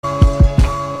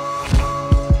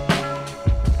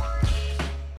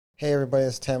Hey everybody,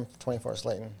 it's Tim, 24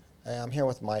 Slayton. I'm here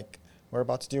with Mike. We're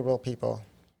about to do Real People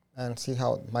and see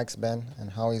how Mike's been and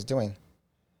how he's doing.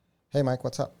 Hey Mike,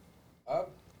 what's up? I'm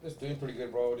just doing pretty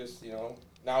good, bro. Just,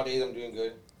 nowadays I'm doing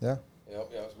good. Yeah? Yeah,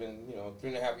 it's been,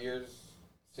 3.5 years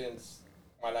since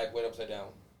my life went upside down.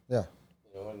 Yeah.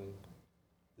 And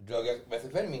the drug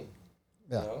methamphetamine,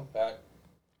 Yeah. that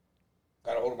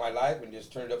got a hold of my life and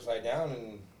just turned it upside down.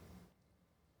 And,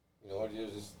 it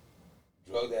was this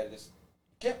drug that just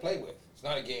you can't play with. It's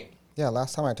not a game. Yeah,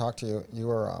 last time I talked to you, you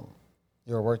were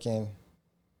working,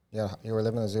 you were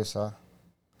living in Azusa.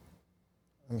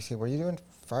 Let me see, were you doing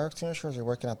fire extinguishers or you were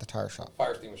working at the tire shop?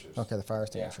 Fire extinguishers. Okay, the fire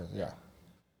extinguishers, yeah.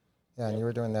 Yeah, and Yeah. you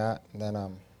were doing that, and then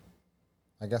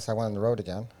I guess I went on the road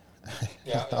again.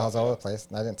 Yeah, I was all yeah. over the place,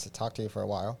 and I didn't talk to you for a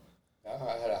while. Yeah,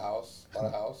 I had a house, bought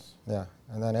a house. Yeah,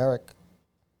 and then Eric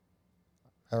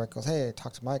goes, hey, I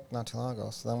talked to Mike not too long ago.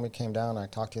 So then we came down, and I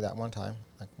talked to you that one time,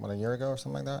 a year ago or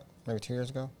something like that? Maybe 2 years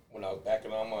ago? When I was back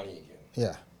in Almani again.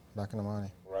 Yeah, back in the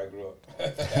morning. Where I grew up.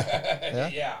 Yeah?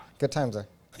 Yeah. Good times there.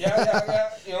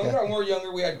 Yeah. Yeah. When we were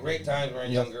younger, we had great times when we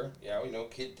were Yeah. younger. Yeah,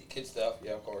 kid stuff.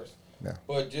 Yeah, of course. Yeah.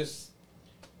 But just,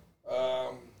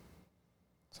 So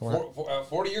what?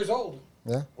 40 years old.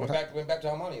 Yeah? Went back to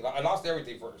Almani. I lost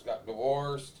everything first. Got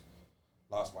divorced,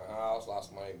 lost my house,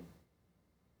 lost my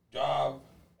job,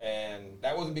 and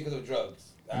that wasn't because of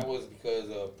drugs. That was because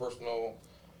of personal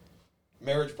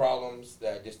marriage problems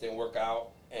that just didn't work out,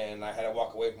 and I had to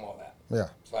walk away from all that. Yeah.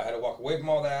 So I had to walk away from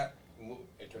all that. And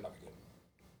it turned out good.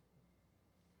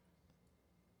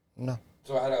 No.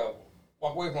 So I had to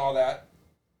walk away from all that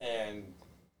and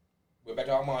went back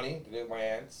to Almani to live with my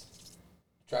aunts.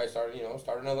 Try to start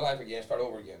another life again, start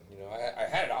over again. I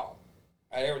had it all.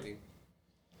 I had everything.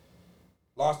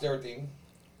 Lost everything.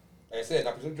 Like I said,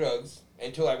 not because of drugs,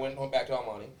 until I went back to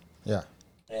Almani. Yeah.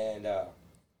 And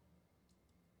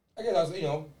I guess I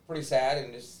was, pretty sad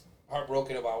and just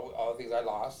heartbroken about all the things I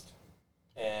lost.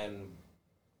 And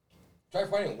tried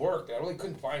finding work. I really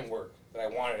couldn't find work that I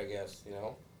wanted, I guess,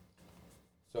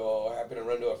 So I happened to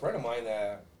run to a friend of mine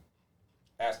that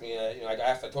asked me,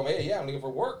 I told him, hey, yeah, I'm looking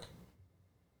for work.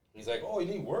 He's like, oh,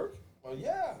 you need work? Well,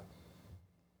 yeah.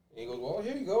 And he goes, well,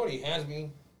 here you go. And he hands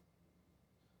me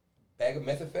a bag of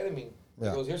methamphetamine. Yeah.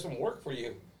 He goes, here's some work for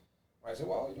you. I said,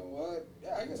 well, you know what?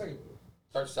 Yeah, I guess I could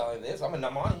start selling this. I'm in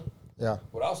Namani. Yeah.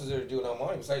 What else is there to do in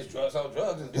Namani besides sell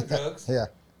drugs and do drugs? Yeah.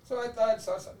 So I thought,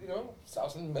 sell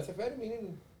some methamphetamine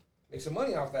and make some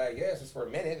money off that, I guess, just for a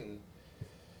minute. And,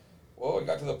 well, it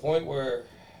got to the point where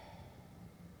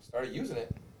I started using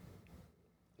it.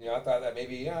 I thought that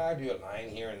maybe, I'd do a line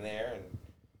here and there, and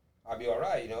I'd be all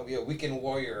right, be a weekend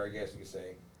warrior, I guess you could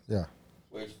say. Yeah.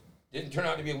 Which didn't turn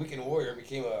out to be a weekend warrior. It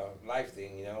became a life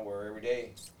thing, where every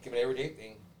day, became an everyday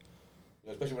thing.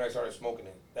 Especially when I started smoking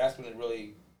it. That's when it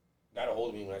really got a hold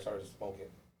of me, when I started smoking.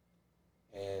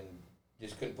 And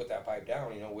just couldn't put that pipe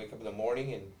down, wake up in the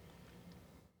morning and,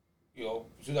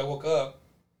 as soon as I woke up,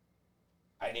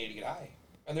 I needed to get high.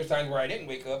 And there's times where I didn't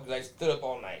wake up because I stood up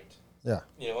all night. Yeah.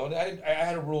 And I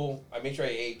had a rule. I made sure I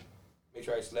ate, made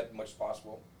sure I slept as much as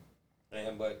possible.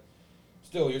 But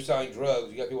still, you're selling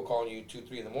drugs. You got people calling you 2,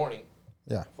 3 in the morning.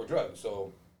 Yeah. For drugs.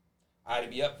 So I had to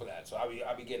be up for that. So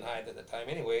I'd be getting high at that time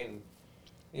anyway. And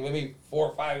maybe 4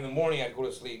 or 5 in the morning, I'd go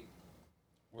to sleep.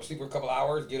 We'll sleep for a couple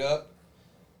hours, get up,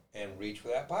 and reach for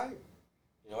that pipe.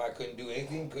 I couldn't do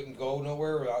anything, couldn't go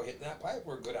nowhere without hitting that pipe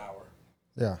for a good hour.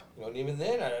 Yeah. And even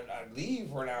then, I'd leave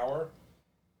for an hour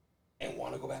and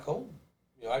want to go back home.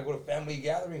 I'd go to family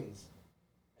gatherings.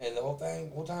 And the whole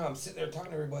time I'm sitting there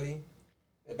talking to everybody.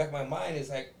 In the back of my mind is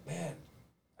like, man,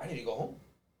 I need to go home.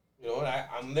 And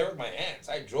I'm there with my aunts.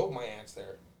 I drove my aunts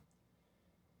there.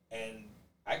 And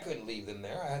I couldn't leave them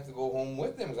there. I had to go home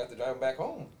with them because I had to drive them back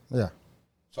home. Yeah.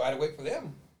 So I had to wait for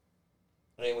them.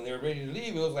 And when they were ready to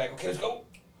leave, it was like, okay, let's go.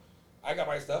 I got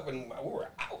my stuff and we were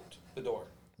out the door.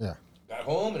 Yeah. Got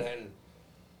home and then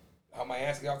helped my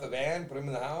aunts get off the van, put them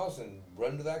in the house, and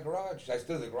run to that garage. I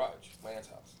stood in the garage, my aunt's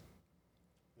house.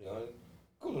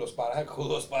 Cool little spot. I had a cool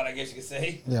little spot, I guess you could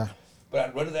say. Yeah. But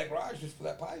I'd run to that garage just for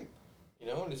that pipe,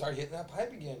 and just start hitting that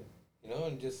pipe again,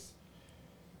 and just,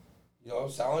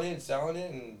 selling it,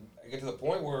 and I get to the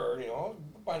point where, I was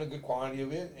buying a good quantity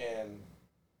of it, and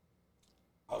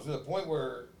I was to the point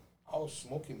where I was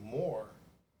smoking more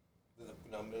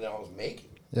than I was making.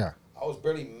 Yeah. I was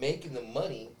barely making the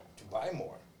money to buy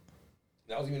more.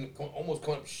 And I was even almost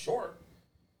coming up short,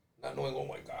 not knowing, oh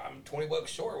my God, I'm $20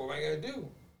 short. What am I going to do?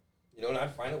 And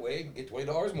I'd find a way to get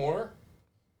 $20 more,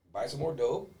 buy some more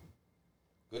dope.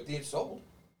 Good thing it sold.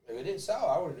 If it didn't sell,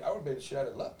 I would have been shit out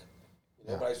of luck.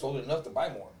 But I sold it enough to buy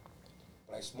more.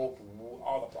 But I smoked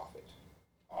all the profit.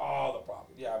 All the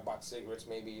profit. yeah, I bought cigarettes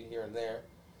maybe here and there,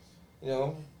 you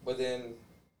know. But then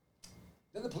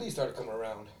the police started coming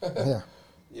around. Yeah.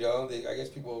 You know, I guess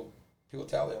people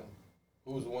tell them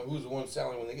who's the one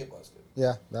selling when they get busted.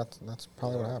 Yeah. That's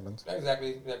probably You what know? happens.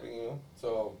 Exactly. You know,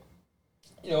 so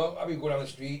you know, I'd be going down the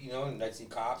street, you know, and I'd see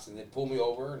cops, and they'd pull me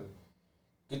over, and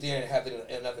good thing I didn't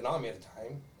have nothing on me at the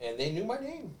time, and they knew my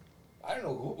name. I don't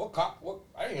know what cop,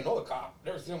 I didn't even know the cop.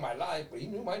 Never seen him in my life, but he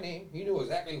knew my name. He knew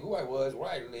exactly who I was, where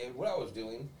I lived, what I was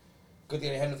doing. Good thing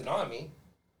I had nothing on me.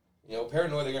 You know,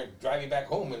 paranoid they're gonna drive me back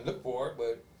home and look for it,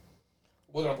 but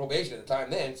I wasn't on probation at the time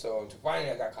then, so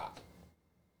finally I got caught.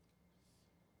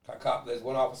 Got caught. There's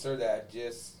one officer that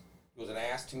just was an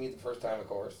ass to me the first time, of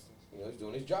course. You know, he's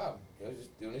doing his job. You know, he's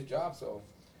just doing his job. So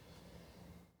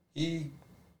he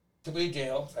took me to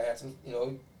jail. So I had some, you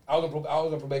know, I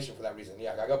was on probation for that reason.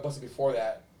 Yeah, I got busted before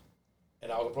that,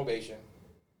 and I was on probation.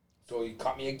 So he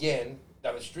caught me again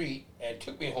down the street and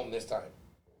took me home this time,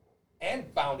 and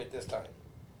found it this time.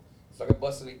 So I got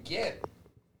busted again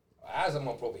as I'm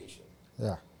on probation.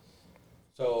 Yeah.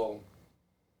 So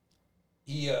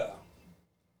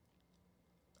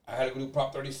I had to go do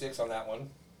Prop 36 on that one,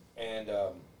 and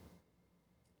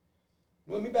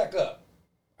let me back up.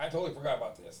 I totally forgot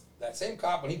about this. That same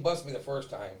cop, when he busted me the first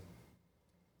time,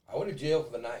 I went to jail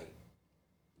for the night.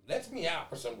 Lets me out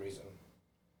for some reason,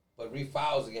 but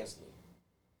refiles against me.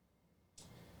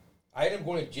 I ended up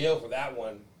going to jail for that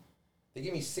one. They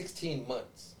gave me 16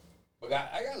 months. But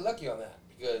I got lucky on that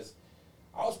because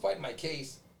I was fighting my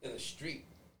case in the street.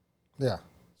 Yeah.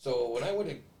 So when I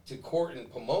went to court in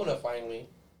Pomona finally,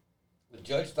 the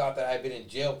judge thought that I had been in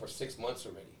jail for 6 months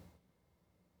already.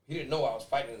 He didn't know I was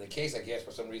fighting in the case, I guess,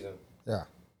 for some reason. Yeah.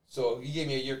 So he gave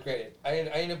me a year credit. I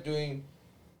ended up doing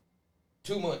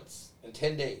 2 months and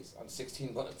 10 days on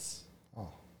 16 months. Oh.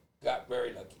 Got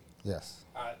very lucky. Yes.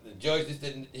 The judge just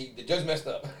didn't. The judge messed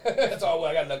up. That's all.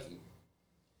 I got lucky.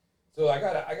 So I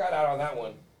got out on that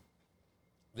one.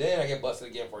 Then I get busted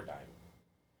again for a dime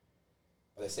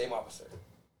by the same officer,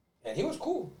 and he was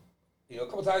cool. You know, a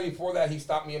couple times before that, he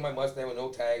stopped me in my Mustang with no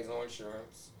tags, no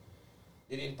insurance.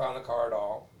 Didn't impound the car at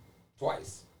all.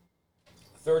 Twice.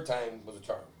 The third time was a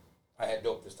charm. I had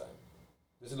dope this time.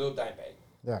 This is a little dime bag.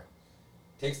 Yeah.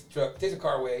 Takes the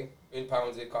car away,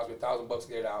 impounds it, cost me $1,000 to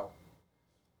get it out.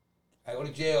 I go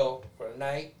to jail for a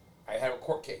night. I have a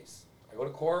court case. I go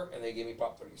to court and they gave me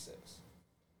Prop 36.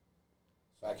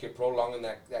 So I kept prolonging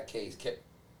that case, kept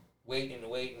waiting,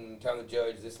 telling the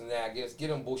judge this and that, get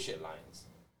him bullshit lines.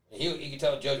 And he could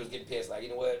tell the judge was getting pissed, like, you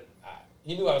know what,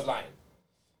 he knew I was lying.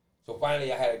 So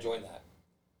finally I had to join that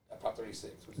Prop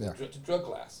 36, which is a drug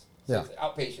class. So Yeah. it's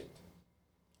outpatient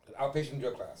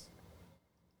drug class.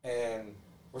 And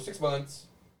for 6 months,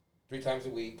 3 times a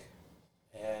week,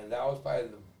 and that was probably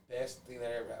the best thing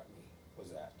that ever happened to me, was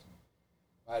that.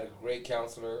 I had a great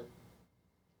counselor.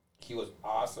 He was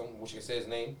awesome. Wish I could say his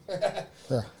name. Yeah.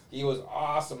 He was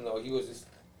awesome, though. He was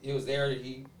there.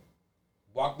 He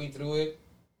walked me through it,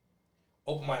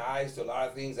 opened my eyes to a lot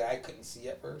of things that I couldn't see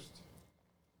at first.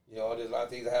 You know, there's a lot of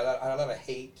things. I had a lot of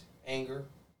hate, anger.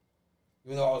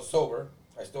 Even though I was sober,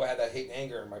 I still had that hate and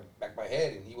anger in my back of my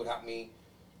head, and he would help me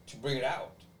to bring it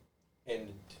out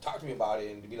and to talk to me about it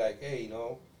and to be like, hey, you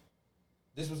know,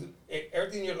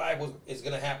 everything in your life is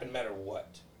gonna happen no matter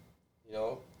what. You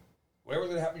know, whatever's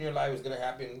gonna happen in your life is gonna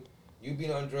happen. You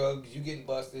being on drugs, you getting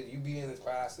busted, you being in this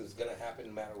class is gonna happen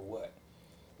no matter what.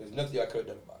 There's nothing I could have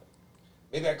done about it.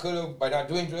 Maybe I could have by not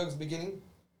doing drugs at the beginning,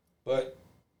 but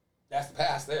that's the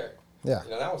past there. Yeah.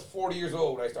 You know, I was 40 years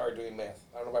old when I started doing meth.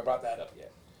 I don't know if I brought that up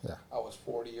yet. Yeah. I was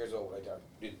 40 years old when I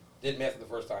did meth for the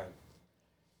first time.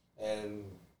 And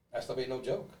that stuff ain't no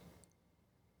joke.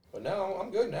 But now,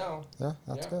 I'm good now. Yeah,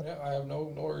 that's good. Yeah, I have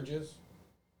no urges.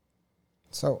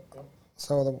 So,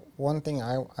 so the one thing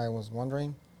I was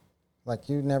wondering, like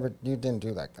you didn't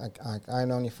do that. Like I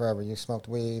known you forever. You smoked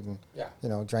weed and Yeah. you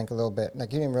know drank a little bit.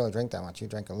 Like you didn't really drink that much. You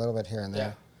drank a little bit here and there.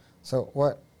 Yeah. So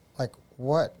what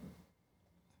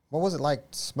was it like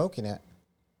smoking it,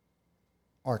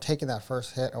 or taking that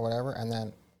first hit or whatever, and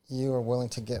then you were willing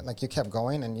to you kept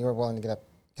going and you were willing to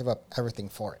give up everything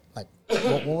for it. Like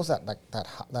what was that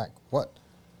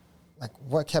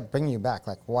what kept bringing you back?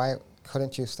 Like why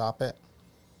couldn't you stop it?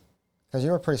 Because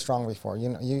you were pretty strong before. You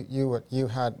know, you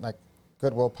had like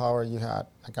good willpower. You had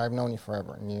like I've known you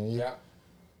forever, and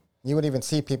you would even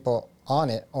see people on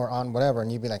it or on whatever,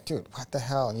 and you'd be like, dude, what the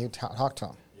hell? And you talk to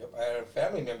them. Yep. I had a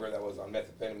family member that was on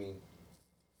methamphetamine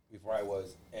before I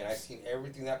was, and I seen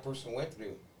everything that person went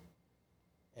through,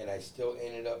 and I still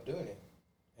ended up doing it.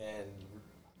 And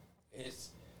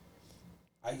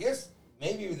I guess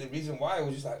maybe the reason why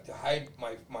was just like to hide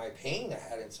my pain I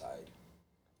had inside.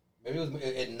 Maybe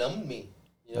it numbed me.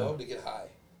 you know, to get high.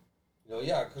 You know,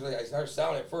 yeah, because I started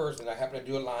selling it first, and I happened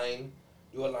to do a line,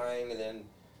 and then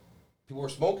people were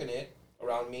smoking it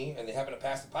around me, and they happened to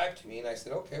pass the pipe to me, and I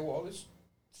said, okay, well, let's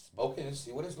smoke it and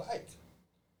see what it's like.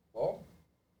 Well,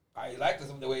 I like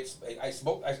the way it's. I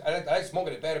smoke. I like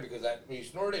smoking it better because when you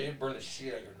snort it, it burned the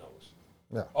shit out of your nose.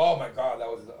 Yeah. Oh my god, that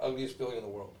was the ugliest feeling in the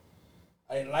world.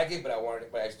 I didn't like it, but I wanted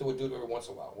it. But I still would do it every once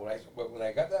in a while. When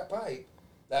I got that pipe,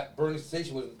 that burning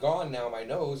sensation was gone. Now my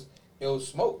nose, it was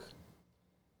smoke,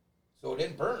 so it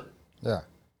didn't burn. Yeah.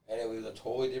 And it was a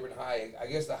totally different high. I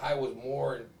guess the high was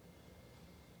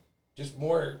just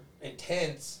more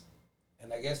intense.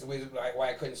 And I guess the way why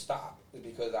I couldn't stop is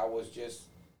because I was just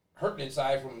hurting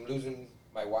inside from losing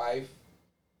my wife,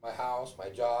 my house, my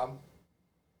job,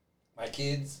 my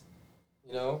kids.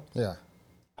 You know. Yeah.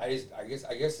 I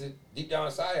guess deep down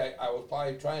inside, I was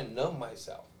probably trying to numb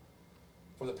myself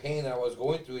from the pain that I was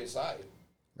going through inside.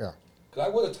 Yeah. Because I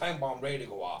was a time bomb ready to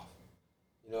go off.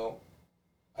 You know,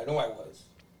 I know I was.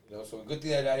 You know, so a good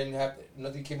thing that I didn't have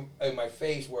nothing came in my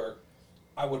face where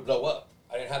I would blow up.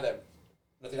 I didn't have that.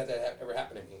 Nothing like that ever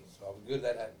happened to me. So I was good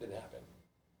that didn't happen.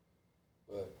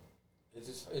 But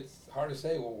it's hard to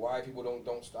say why people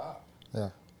don't stop. Yeah.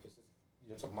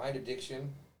 It's a mind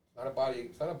addiction. It's not a body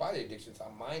addiction. It's a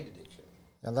mind addiction.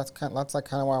 Yeah, that's kind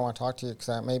of why I want to talk to you,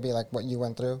 because maybe like what you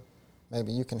went through,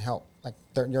 maybe you can help. Like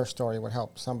your story would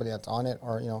help somebody that's on it,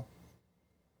 or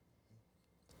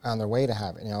on their way to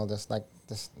have it.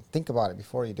 Just think about it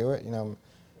before you do it. And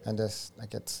just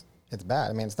like it's bad.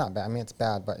 I mean, it's not bad. I mean, it's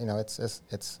bad, but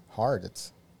it's hard.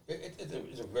 It's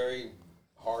a very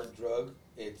hard drug.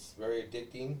 It's very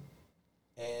addicting,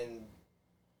 and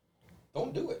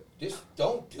don't do it. Just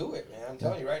don't do it, man. I'm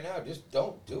telling you right now, just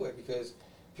don't do it, because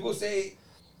people say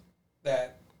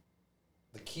that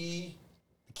the key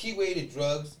way to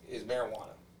drugs is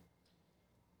marijuana.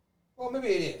 Well, maybe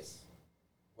it is.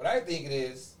 What I think it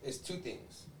is two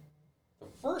things. The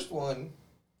first one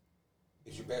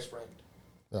is your best friend.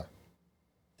 Yeah.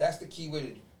 That's the key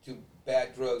way to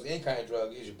bad drugs. Any kind of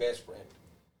drug is your best friend,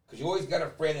 because you always got a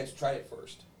friend that's tried it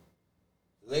first.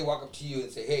 They walk up to you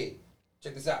and say, "Hey,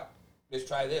 check this out. Let's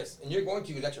try this," and you're going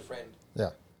to, that's your friend.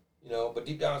 Yeah. But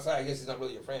deep down inside, I guess he's not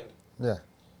really your friend. Yeah.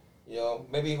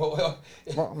 Maybe well,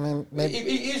 I mean, maybe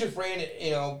he is your friend,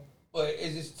 but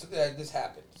it's just that this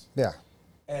happens. Yeah.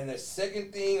 And the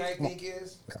second thing I think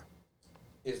is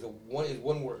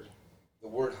one word, the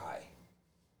word high.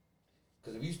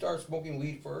 Because if you start smoking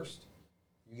weed first,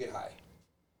 you get high.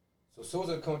 So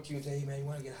someone's gonna come up to you and say, "Hey man, you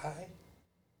want to get high?"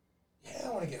 Yeah, I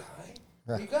want to get high.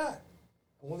 Yeah. What you got?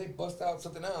 Well, they bust out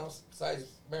something else besides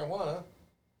marijuana.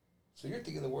 So you're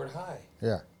thinking the word high.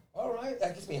 Yeah. All right,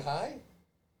 that gets me high.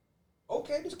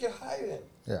 Okay, just get high then.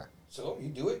 Yeah. So you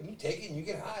do it, and you take it, and you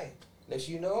get high. Next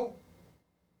you know,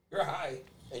 you're high,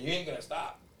 and you ain't gonna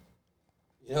stop.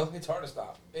 It's hard to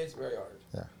stop. It's very hard.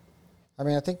 Yeah. I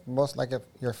mean, I think most, like, if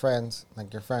your friends,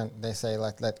 like your friend, they say,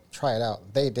 like, let try it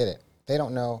out. They did it. They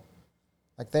don't know,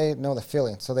 like, they know the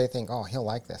feeling, so they think, oh, he'll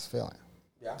like this feeling.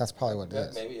 Yeah. That's probably what it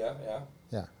is. Maybe, yeah.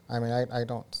 Yeah. I mean, I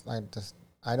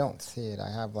don't see it.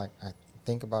 I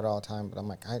think about it all the time, but I'm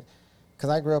like, because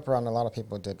I grew up around a lot of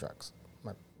people who did drugs.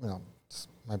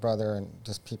 My brother and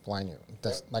just people I knew,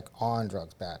 just like on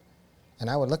drugs bad. And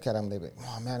I would look at them, they'd be like,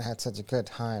 "Oh man, I had such a good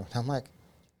time." And I'm like,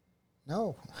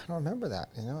 "No, I don't remember that.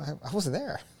 I wasn't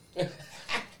there."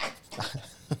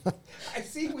 I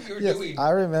see what you're Yes, doing.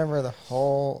 I remember the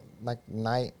whole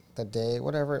night, the day,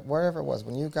 wherever it was.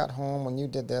 When you got home, when you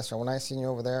did this, or when I seen you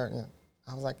over there,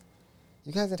 I was like,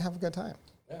 "You guys did have a good time."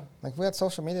 Yeah. Like, we had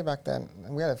social media back then,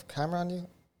 and we had a camera on you.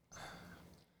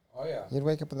 Oh yeah. You'd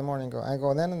wake up in the morning and go.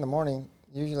 And then in the morning,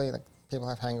 usually like people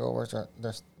have hangovers or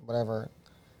there's whatever,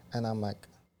 and I'm like,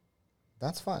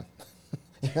 that's fun.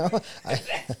 That's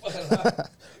fun.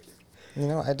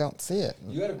 I don't see it.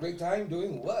 You had a great time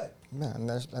doing what? Yeah, and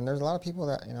there's a lot of people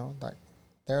that like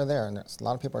they're there, and there's a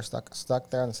lot of people are stuck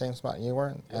there in the same spot you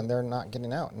were, and they're not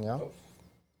getting out.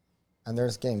 And they're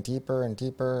just getting deeper and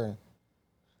deeper. And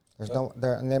there's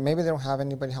and then maybe they don't have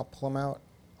anybody help pull them out,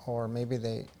 or maybe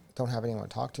they don't have anyone to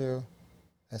talk to.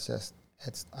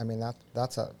 I mean,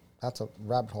 that's a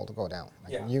rabbit hole to go down.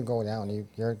 You go down,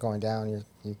 you're going down,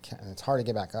 you can't, and it's hard to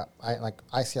get back up.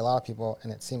 I see a lot of people,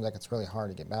 and it seems like it's really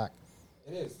hard to get back.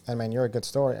 It is. I mean, you're a good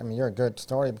story. I mean, you're a good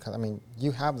story because, I mean,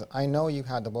 I know you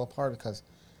had the willpower, because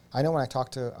I know when I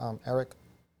talked to Eric,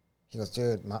 he goes,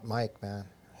 "Dude, Mike, man,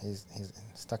 he's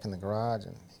stuck in the garage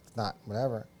and he's not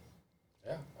whatever."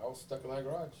 Yeah, I was stuck in my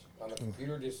garage on the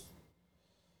computer.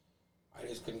 I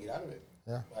just couldn't get out of it.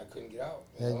 Yeah. I couldn't get out.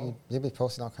 You'd be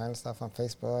posting all kinds of stuff on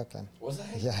Facebook and. Was I?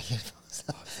 Yeah, you'd post.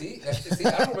 See,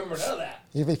 I don't remember none of that.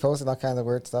 You'd be posting all kinds of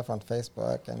weird stuff on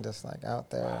Facebook and just like out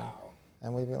there. Wow.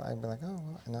 And I'd be like, oh,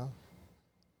 well, you know.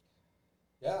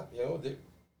 Yeah, they're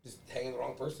just hanging the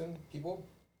wrong person, people.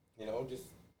 Just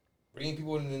bringing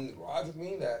people in the garage with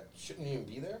me that shouldn't even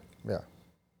be there. Yeah.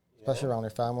 Especially around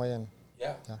your family and.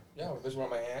 Yeah. Especially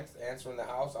around my aunts. The aunts are in the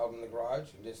house, out in the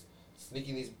garage, and just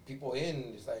sneaking these people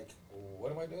in. Just like,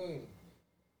 what am I doing?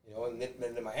 And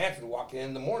then my aunts would walk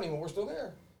in the morning when we're still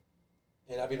there,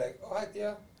 and I'd be like, oh, hi,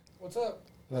 yeah, what's up?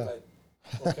 Yeah. Like,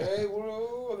 okay,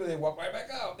 well, then they walk right back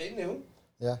out. They knew.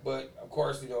 Yeah. But of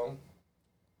course,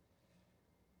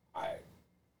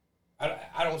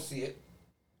 I don't see it.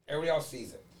 Everybody else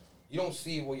sees it. You don't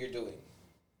see what you're doing.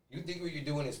 You think what you're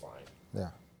doing is fine. Yeah.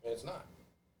 And it's not.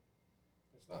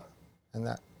 It's not. And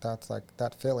that's like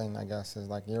that feeling, I guess, is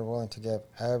like you're willing to give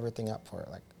everything up for it.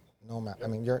 Like no matter. Yep.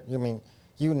 I mean,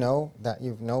 you know that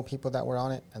you know people that were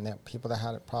on it and that people that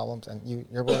had problems, and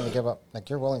you're willing to give up. Like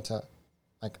you're willing to,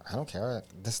 like, I don't care.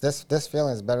 Like, this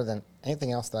feeling is better than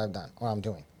anything else that I've done or I'm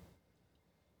doing.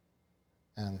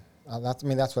 And that's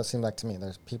what it seemed like to me.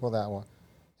 There's people that will,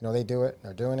 they do it,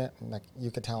 they're doing it, and like you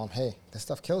could tell them, hey, this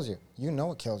stuff kills you. You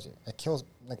know it kills you. It kills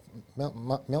like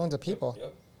millions of people.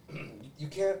 Yep. You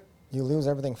can't. You lose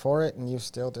everything for it, and you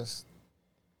still just.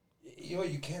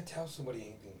 You can't tell somebody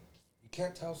anything. You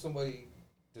can't tell somebody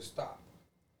to stop.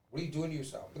 What are you doing to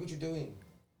yourself? Look what you're doing.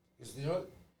 Because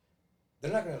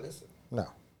they're not going to listen. No.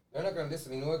 They're not going to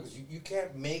listen. You know what? Because you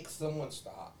can't make someone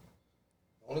stop.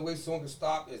 The only way someone can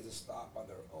stop is to stop on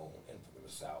their own and for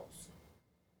themselves.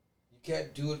 You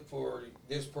can't do it for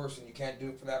this person. You can't do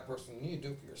it for that person. You need to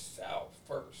do it for yourself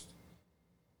first.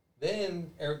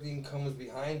 Then everything comes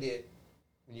behind it.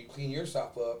 When you clean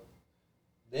yourself up,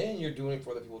 then you're doing it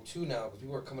for other people too now, because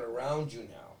people are coming around you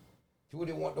now. People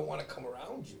don't want to come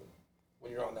around you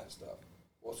when you're on that stuff.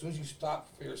 Well, as soon as you stop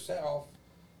for yourself,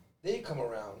 they come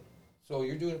around. So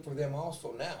you're doing it for them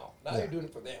also now. Now you're doing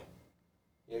it for them.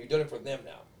 You've done it for them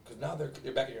now, because now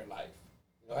they're back in your life.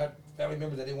 I had family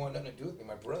members that didn't want nothing to do with me.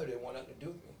 My brother didn't want nothing to do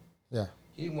with me. Yeah.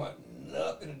 He didn't want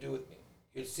nothing to do with me.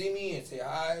 He'd see me and say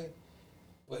hi,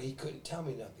 but he couldn't tell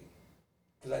me nothing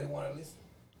because I didn't want to listen.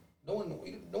 No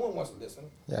one wants to listen.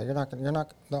 Yeah, you're not.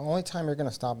 The only time you're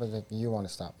gonna stop is if you want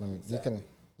to stop. I mean,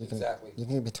 exactly. You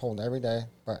can be told every day,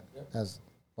 but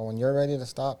but when you're ready to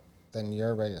stop, then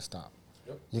you're ready to stop.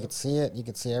 Yep. You could see it. You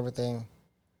could see everything,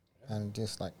 and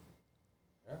just like.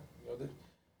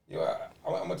 Yeah,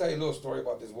 I'm gonna tell you a little story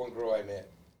about this one girl I met.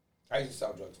 I used to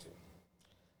sell drugs too.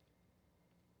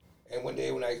 And one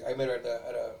day when I met her at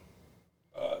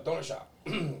a donut shop,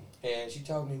 and she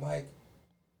told me, Mike.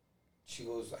 She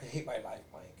goes, I hate my life,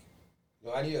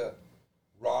 Mike. I need to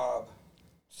rob,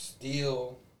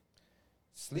 steal,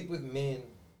 sleep with men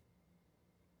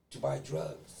to buy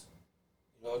drugs.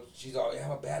 She's all,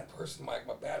 I'm a bad person, Mike,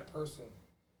 I'm a bad person.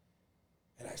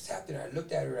 And I sat there and I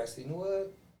looked at her and I said, you know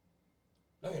what?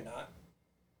 No, you're not.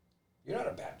 You're not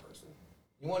a bad person.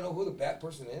 You want to know who the bad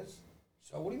person is?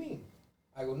 So what do you mean?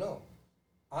 I go, no,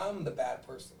 I'm the bad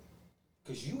person.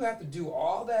 Because you have to do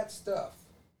all that stuff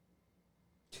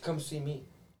to come see me.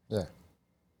 Yeah.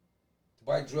 To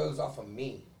buy drugs off of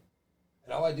me.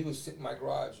 And all I do is sit in my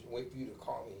garage and wait for you to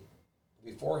call me.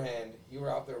 Beforehand, you were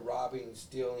out there robbing,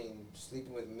 stealing,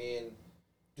 sleeping with men,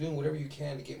 doing whatever you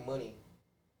can to get money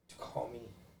to call me.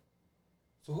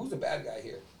 So who's the bad guy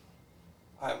here?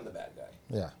 I'm the bad guy.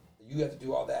 Yeah. You have to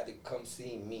do all that to come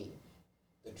see me,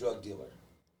 the drug dealer.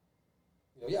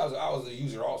 I was a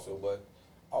user also, but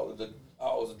I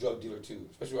was a drug dealer too,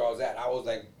 especially where I was at. I was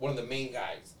like one of the main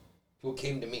guys. People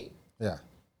came to me. Yeah.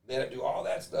 They had to do all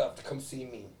that stuff to come see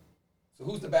me. So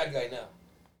who's the bad guy now?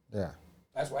 Yeah.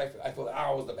 That's why I feel that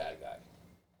I was the bad guy.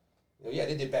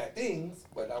 They did bad things,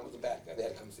 but I was the bad guy. They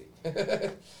had to come see.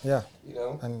 Yeah.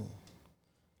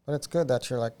 But it's good that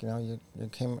you're like,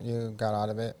 you got out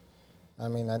of it. I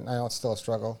mean, I know it's still a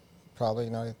struggle. Probably, I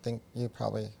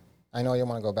know you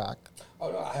want to go back.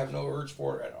 Oh no, I have no urge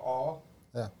for it at all.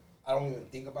 Yeah. I don't even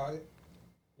think about it.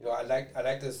 I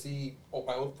like to see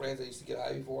my old friends that used to get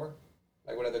high before.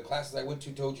 Like one of the classes I went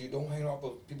to told you, don't hang out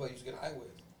with those people I used to get high with.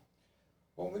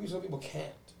 Well, maybe some people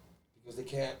can't because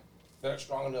they're not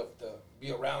strong enough to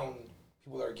be around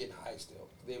people that are getting high still.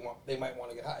 They might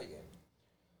want to get high again.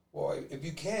 Well, if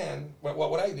you can,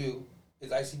 what I do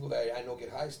is I see people that I know get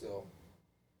high still,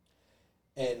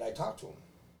 and I talk to them.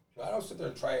 I don't sit there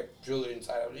and try to drill it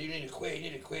inside. You need to quit, you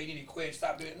need to quit, you need to quit,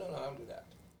 stop doing it. No, I don't do that.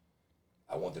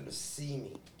 I want them to see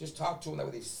me. Just talk to them that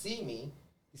way they see me,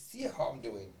 they see how I'm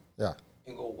doing. Yeah.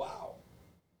 And go, wow,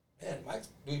 man, Mike's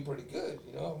doing pretty good.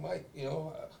 Mike,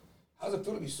 how's it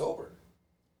feel to be sober?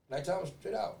 And I tell them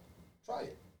straight out, try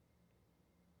it.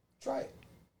 Try it.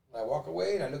 And I walk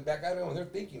away and I look back at them and they're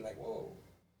thinking like, whoa.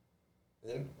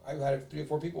 And then I've had 3 or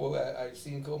 4 people that I've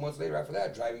seen a couple months later after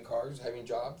that driving cars, having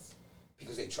jobs,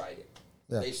 because they tried it.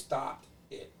 Yeah. They stopped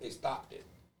it. They stopped it.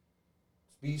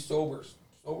 Be sober.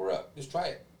 Sober up. Just try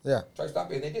it. Yeah. Try to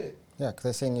stop it, and they did it. Yeah, because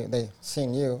they seen you, and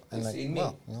they seen me.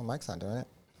 Well, you know, Mike's not doing it.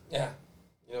 Yeah.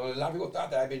 You know, a lot of people thought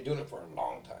that I've been doing it for a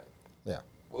long time. Yeah.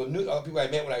 Well, a lot of people I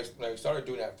met when I started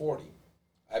doing it at 40,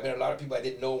 I met a lot of people I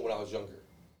didn't know when I was younger.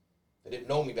 They didn't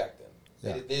know me back then.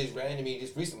 Yeah. They just ran into me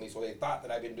just recently, so they thought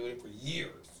that I've been doing it for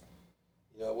years.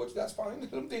 You know, which that's fine. I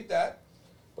don't think that.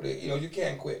 But, you know, you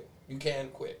can quit. You can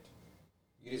quit.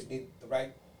 You just need the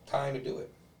right time to do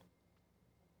it.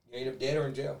 You end up dead or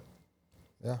in jail.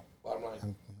 Yeah. Bottom line.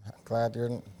 I'm glad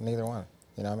you're neither one.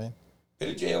 You know what I mean? Been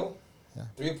to jail. Yeah.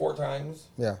 3 or 4 times.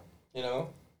 Yeah. You know,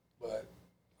 but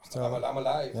I'm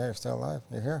alive. Yeah, you're still alive.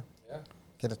 You're here. Yeah.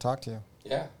 Get to talk to you.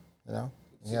 Yeah. You know,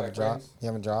 you have a job. Friends. You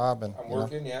have a job, and I'm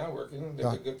working. Yeah, working.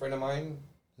 There's a good friend of mine.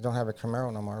 You don't have a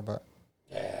Camaro no more, but.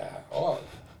 Yeah. Oh,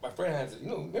 my friend has it. You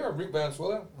know, remember Rick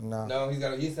Valenzuela? No. No, he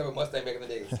used to have a Mustang back in the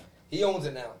days. He owns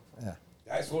it now. Yeah.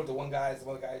 I sold it to one guy. Some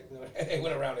other guy, you know, it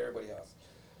went around to everybody else.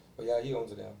 But yeah, he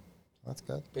owns it now. That's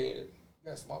good. Painted it.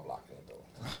 Got a small block in it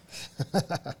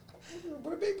though.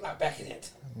 Put a big block back in it.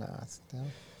 No, it's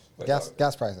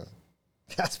gas prices.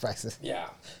 Gas prices. Yeah.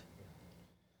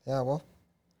 Yeah. Well,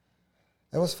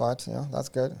 it was fun. You know, that's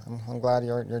good. I'm glad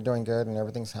you're doing good and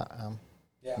everything's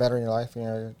better in your life. You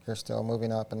know, you're still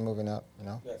moving up and moving up. You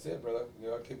know. That's it, brother. You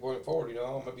know, I keep going forward. You know,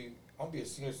 I'm gonna be a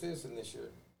senior citizen this year.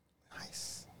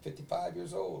 Nice. 55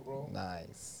 years old, bro.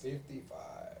 Nice. 55.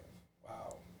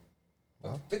 Wow.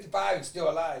 Well, 55 and still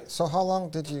alive. So how long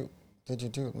did you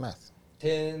do meth?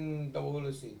 10,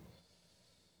 let's see.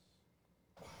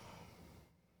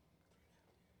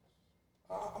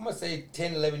 I'm going to say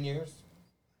 10, 11 years.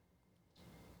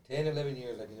 10, 11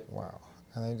 years I did it. Wow.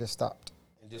 And then you just stopped.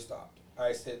 And just stopped.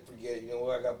 I said, forget it. You know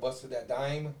what? I got busted that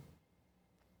dime.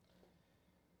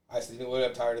 I said, you know what?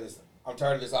 I'm tired of this. I'm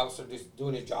tired of this officer just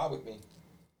doing his job with me.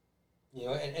 You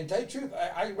know, and tell you the truth,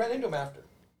 I ran into him after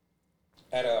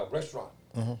at a restaurant.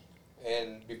 Mm-hmm.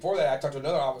 And before that, I talked to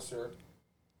another officer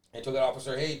and told that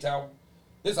officer, hey, tell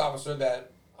this officer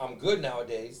that I'm good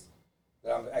nowadays,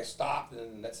 that I stopped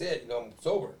and that's it, you know, I'm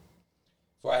sober.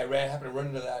 So I happened to run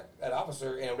into that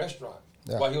officer in a restaurant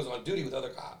while he was on duty with other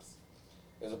cops.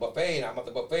 There's a buffet, and I'm at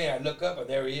the buffet, and I look up, and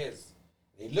there he is.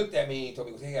 And he looked at me and he told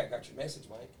me, hey, I got your message,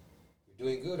 Mike. You're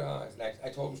doing good, huh? And I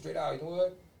told him straight out, you know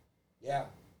what? Yeah.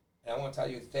 And I want to tell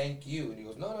you, thank you. And he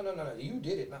goes, no, you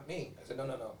did it, not me. I said,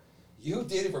 no. You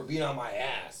did it for being on my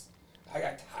ass. I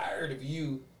got tired of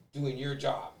you doing your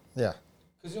job. Yeah.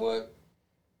 Because you know what?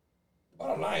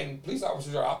 Bottom line, police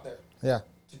officers are out there. Yeah.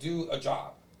 To do a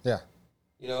job. Yeah.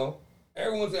 You know?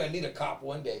 Everyone's going to need a cop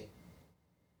one day.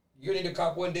 You're going to need a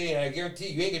cop one day, and I guarantee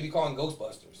you ain't going to be calling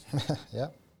Ghostbusters. Yeah.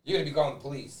 You're going to be calling the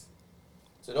police.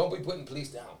 So don't be putting police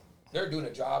down. They're doing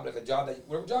a job like a job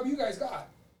whatever job you guys got.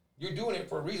 You're doing it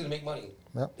for a reason to make money.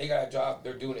 Yep. They got a job,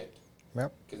 they're doing it.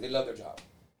 Yep. Because they love their job.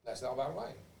 That's all bottom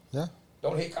line. Yeah.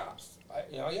 Don't hate cops. I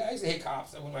used to hate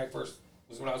cops when I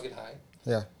was getting high.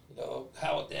 Yeah. You know,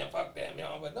 hell with them, fuck them, you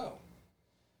know, but no.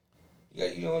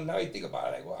 Now you think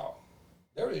about it, like, wow,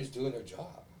 they're just doing their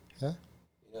job. Yeah.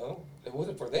 You know, if it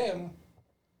wasn't for them,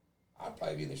 I'd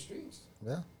probably be in the streets.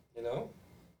 Yeah. You know?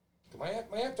 My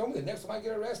aunt told me the next time I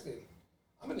get arrested,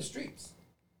 I'm in the streets.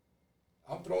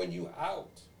 I'm throwing you out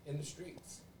in the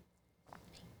streets.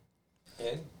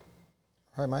 And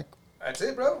all right, Mike. That's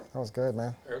it, bro. That was good,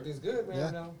 man. Everything's good, man.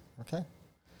 Yeah. Now. Okay.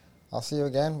 I'll see you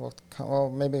again. We'll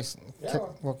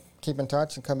keep in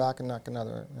touch and come back and knock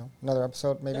another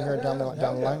episode maybe down the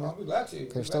line. I'll be glad to.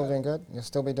 Because you're still doing good. You'll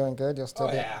still be doing good. You'll still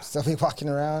be walking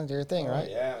around, do your thing, right?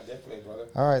 Yeah, definitely, brother.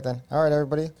 All right then. All right,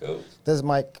 everybody. Cool. This is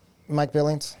Mike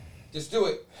Billings. Just do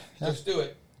it. Yeah. Just do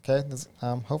it. Okay.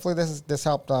 Hopefully this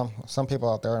helped some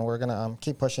people out there, and we're gonna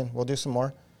keep pushing. We'll do some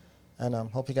more, and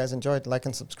hope you guys enjoyed. Like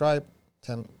and subscribe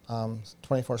to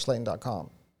 24slaton.com.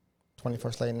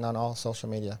 24slaton on all social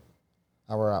media.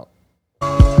 We're out.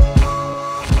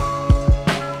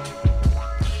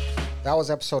 That was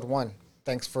episode 1.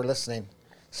 Thanks for listening.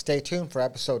 Stay tuned for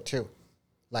episode 2.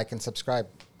 Like and subscribe.